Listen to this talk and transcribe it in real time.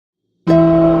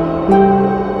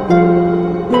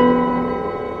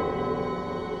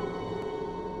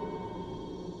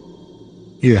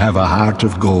You have a heart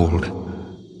of gold.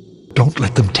 Don't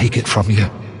let them take it from you.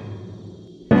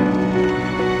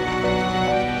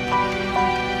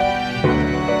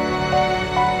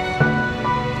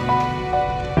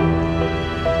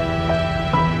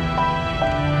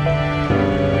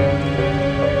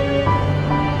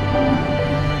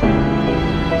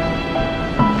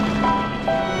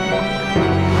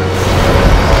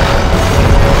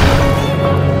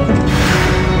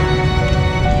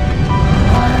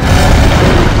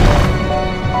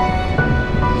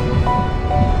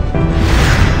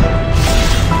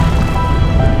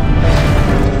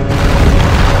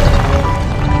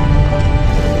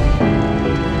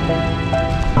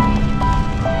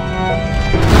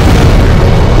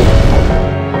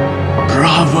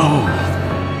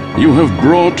 You have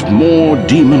brought more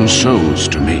demon souls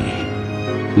to me.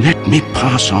 Let me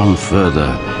pass on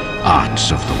further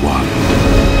arts of the wand.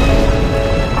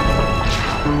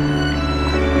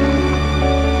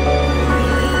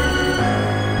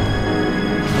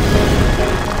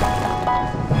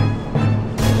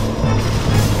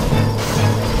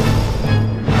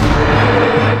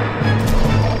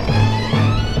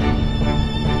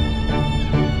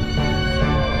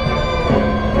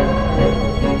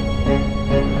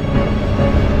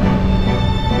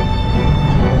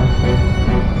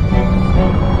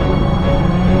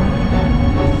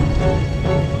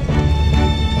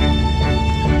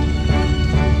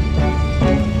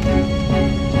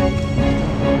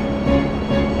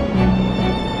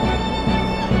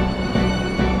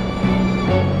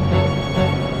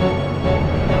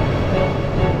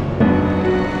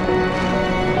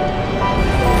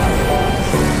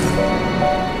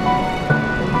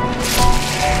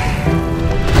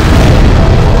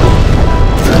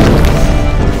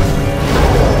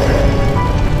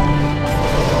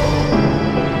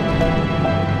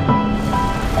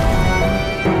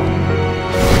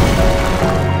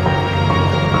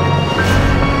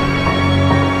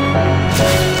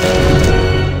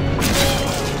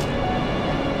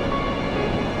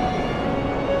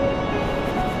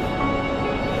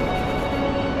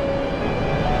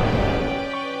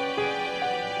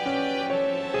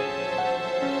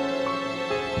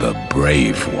 The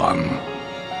brave one.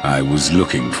 I was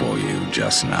looking for you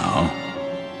just now.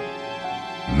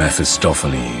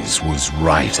 Mephistopheles was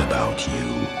right about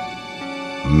you.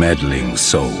 Meddling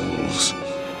souls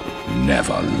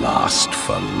never last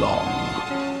for long.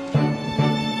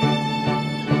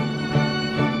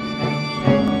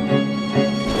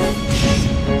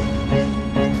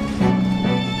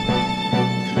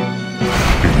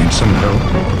 You need some help?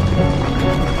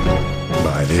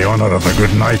 By the honor of the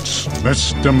good knights,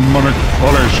 this demonic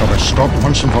folly shall be stopped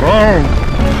once and for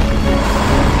all!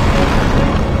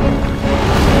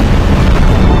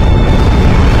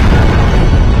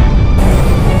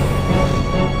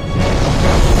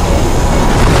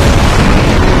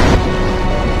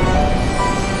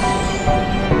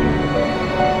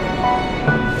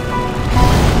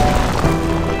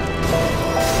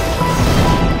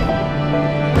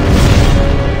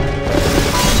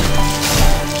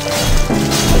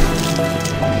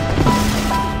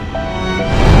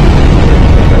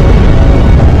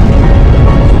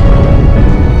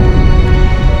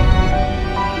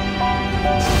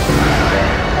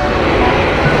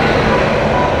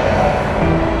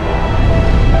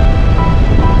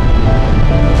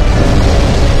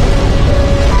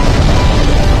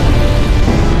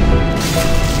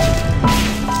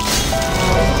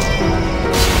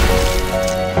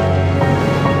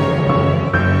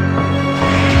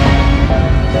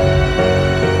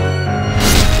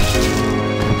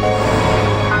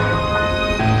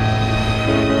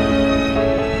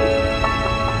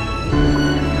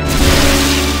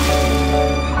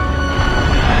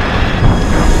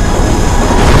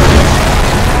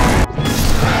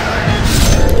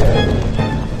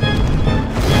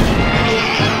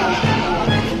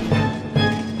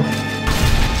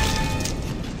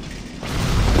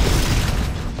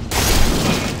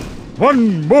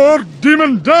 One more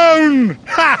demon down!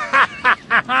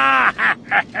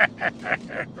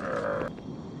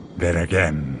 There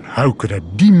again, how could a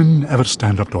demon ever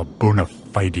stand up to a bona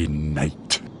fide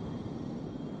knight?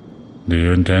 Do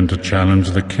you intend to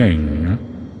challenge the king?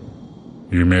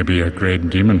 You may be a great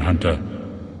demon hunter,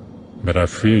 but I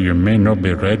fear you may not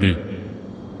be ready.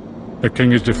 The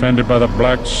king is defended by the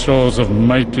black souls of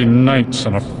mighty knights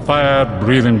and a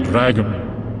fire-breathing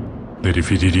dragon. They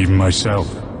defeated even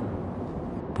myself.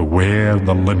 Beware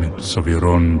the limits of your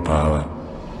own power.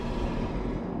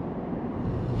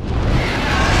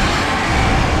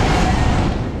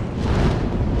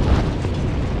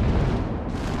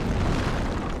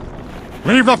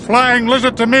 Leave the flying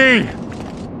lizard to me!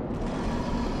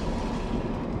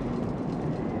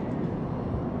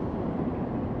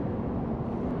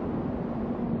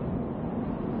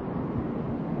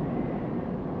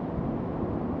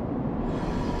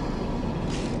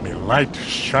 light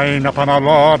shine upon our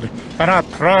lord and our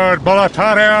proud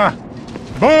Boletaria!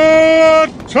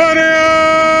 Boletaria!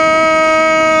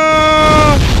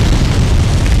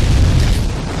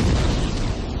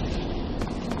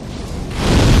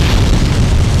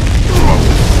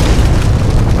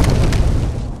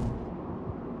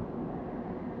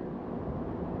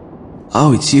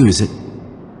 Oh, it's you, is it?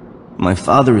 My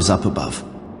father is up above.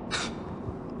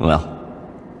 Well,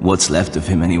 what's left of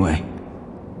him anyway?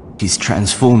 He's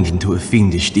transformed into a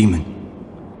fiendish demon.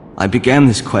 I began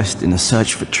this quest in a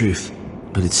search for truth,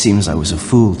 but it seems I was a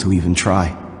fool to even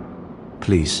try.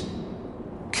 Please,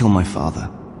 kill my father.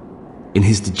 In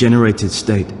his degenerated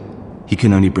state, he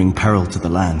can only bring peril to the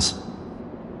lands.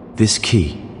 This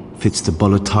key fits the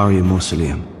Boletaria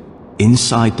mausoleum.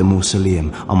 Inside the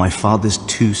mausoleum are my father's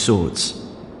 2 swords,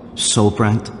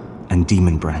 Soulbrand and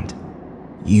Demonbrand.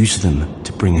 Use them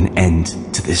to bring an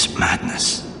end to this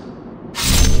madness.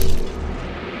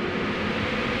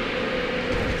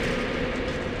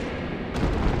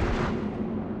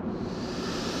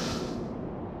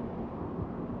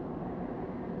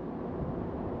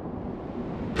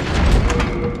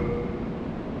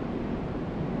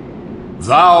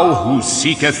 Thou who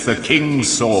seeketh the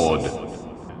king's sword,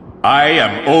 I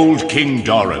am old King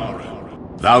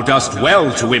Doran. Thou dost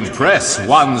well to impress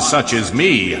one such as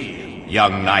me,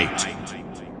 young knight.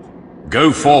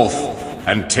 Go forth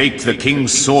and take the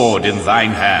king's sword in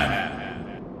thine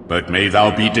hand. But may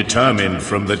thou be determined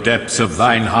from the depths of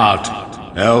thine heart,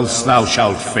 else thou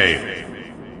shalt fail.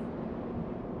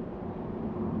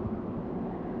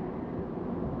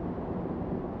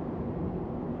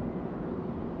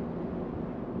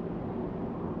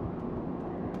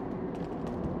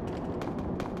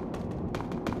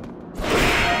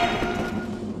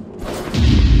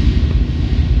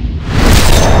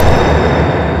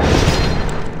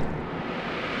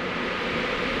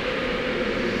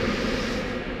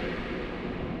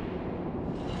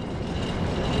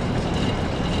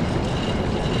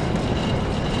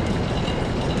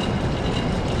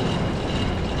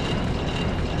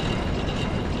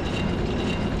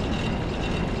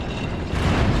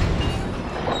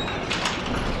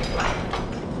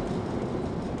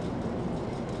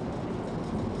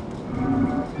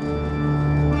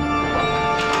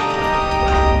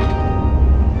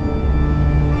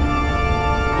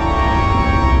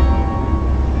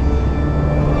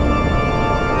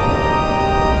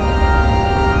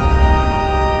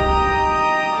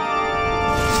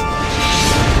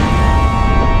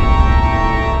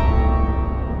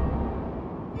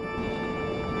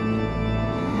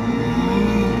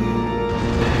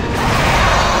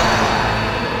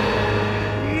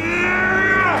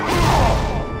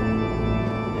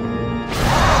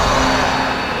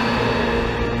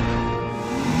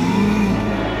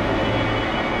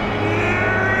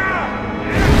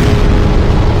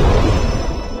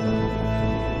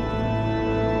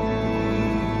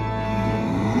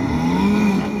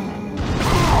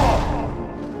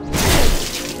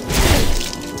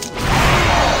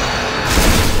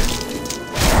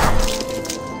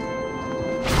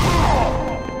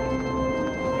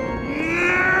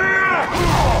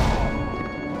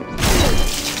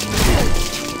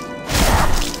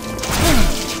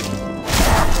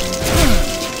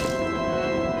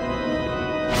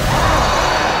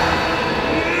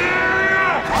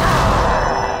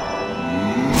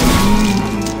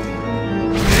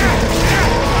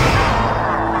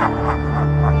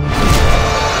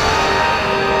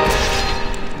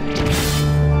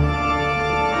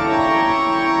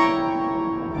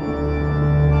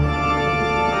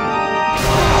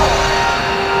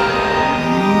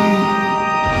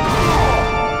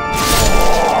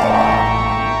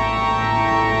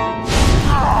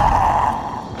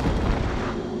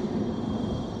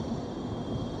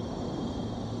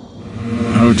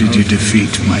 How did you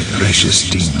defeat my precious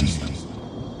demon?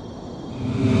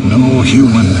 No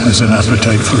human has an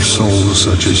appetite for souls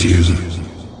such as you.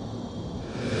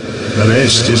 The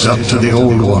rest is up to the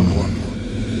Old One.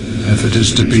 If it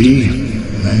is to be,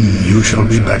 then you shall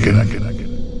be beckoned.